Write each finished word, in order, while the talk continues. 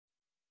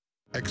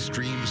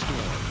Extreme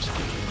storms,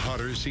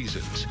 hotter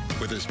seasons.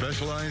 With a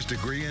specialized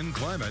degree in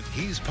climate,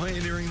 he's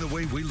pioneering the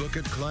way we look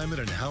at climate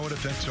and how it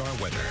affects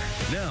our weather.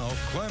 Now,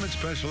 climate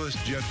specialist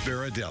Jeff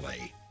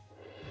Baradelli.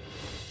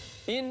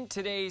 In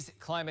today's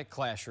climate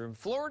classroom,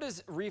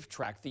 Florida's reef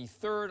tract, the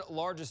third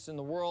largest in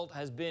the world,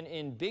 has been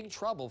in big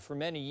trouble for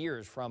many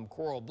years, from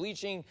coral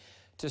bleaching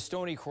to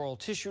stony coral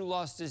tissue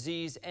loss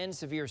disease and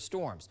severe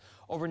storms.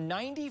 Over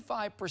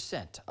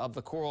 95% of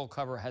the coral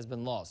cover has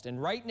been lost.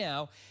 And right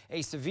now,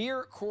 a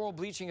severe coral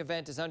bleaching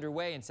event is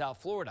underway in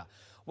South Florida.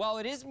 While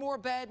it is more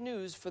bad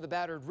news for the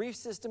battered reef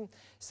system,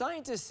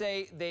 scientists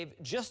say they've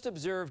just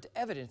observed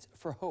evidence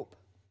for hope.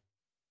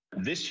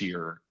 This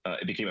year,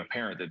 it became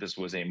apparent that this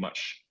was a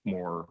much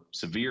more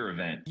severe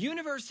event.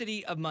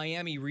 University of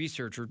Miami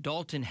researcher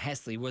Dalton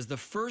Hesley was the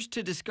first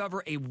to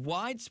discover a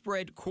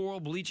widespread coral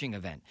bleaching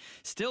event,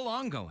 still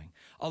ongoing,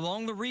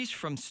 along the reefs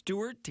from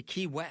Stewart to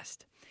Key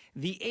West,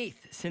 the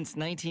 8th since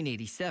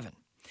 1987.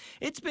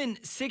 It's been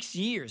 6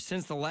 years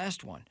since the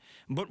last one,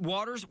 but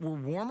waters were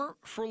warmer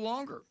for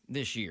longer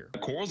this year.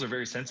 Corals are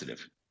very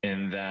sensitive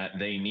in that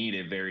they need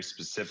a very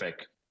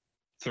specific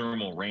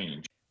thermal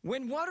range.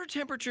 When water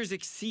temperatures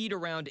exceed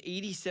around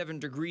 87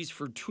 degrees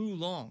for too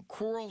long,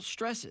 coral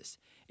stresses.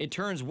 It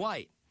turns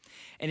white.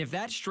 And if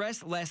that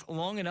stress lasts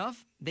long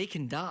enough, they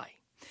can die.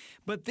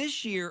 But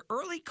this year,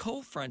 early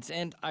cold fronts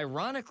and,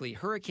 ironically,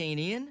 Hurricane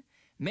Ian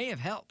may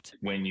have helped.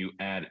 When you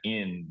add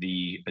in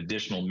the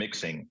additional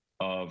mixing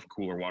of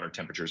cooler water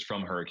temperatures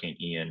from Hurricane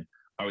Ian,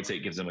 I would say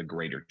it gives them a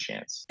greater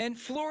chance. And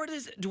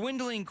Florida's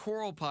dwindling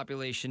coral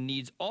population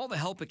needs all the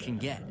help it can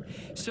get.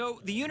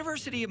 So the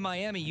University of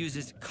Miami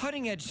uses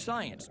cutting-edge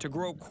science to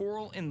grow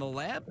coral in the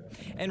lab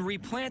and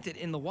replant it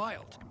in the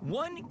wild.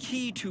 One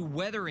key to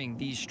weathering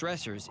these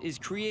stressors is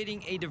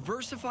creating a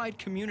diversified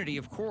community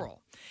of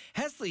coral.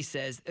 Hesley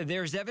says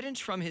there's evidence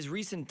from his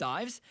recent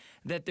dives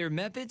that their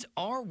methods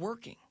are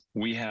working.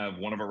 We have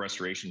one of our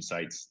restoration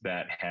sites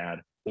that had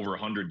over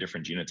 100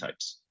 different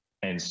genotypes.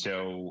 And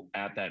so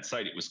at that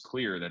site, it was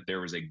clear that there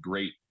was a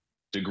great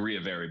degree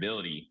of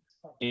variability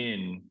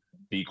in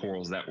the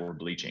corals that were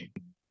bleaching.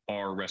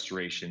 Our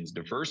restoration's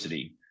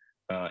diversity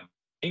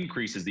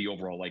increases the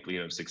overall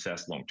likelihood of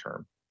success long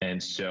term.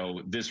 And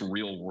so this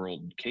real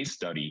world case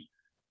study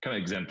kind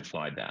of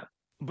exemplified that.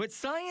 But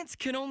science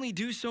can only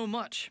do so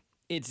much.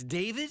 It's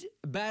David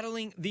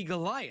battling the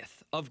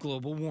Goliath of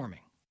global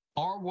warming.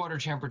 Are water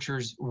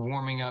temperatures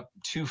warming up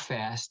too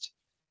fast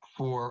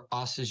for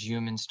us as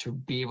humans to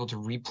be able to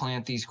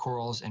replant these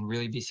corals and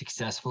really be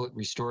successful at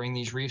restoring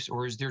these reefs,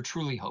 or is there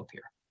truly hope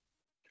here?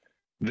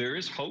 There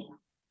is hope,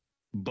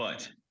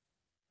 but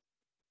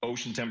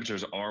ocean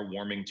temperatures are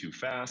warming too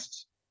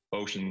fast.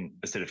 Ocean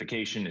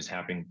acidification is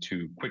happening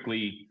too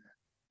quickly.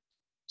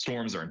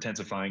 Storms are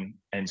intensifying.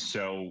 And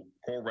so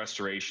coral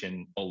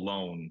restoration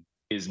alone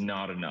is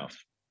not enough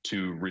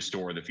to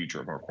restore the future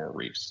of our coral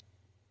reefs.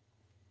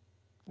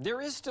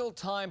 There is still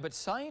time, but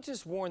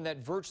scientists warn that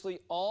virtually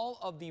all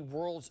of the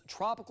world's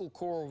tropical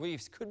coral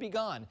reefs could be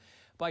gone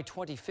by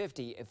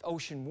 2050 if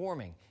ocean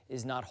warming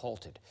is not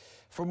halted.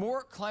 For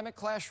more Climate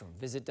Classroom,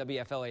 visit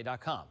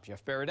WFLA.com.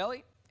 Jeff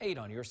Baradelli, 8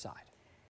 on your side.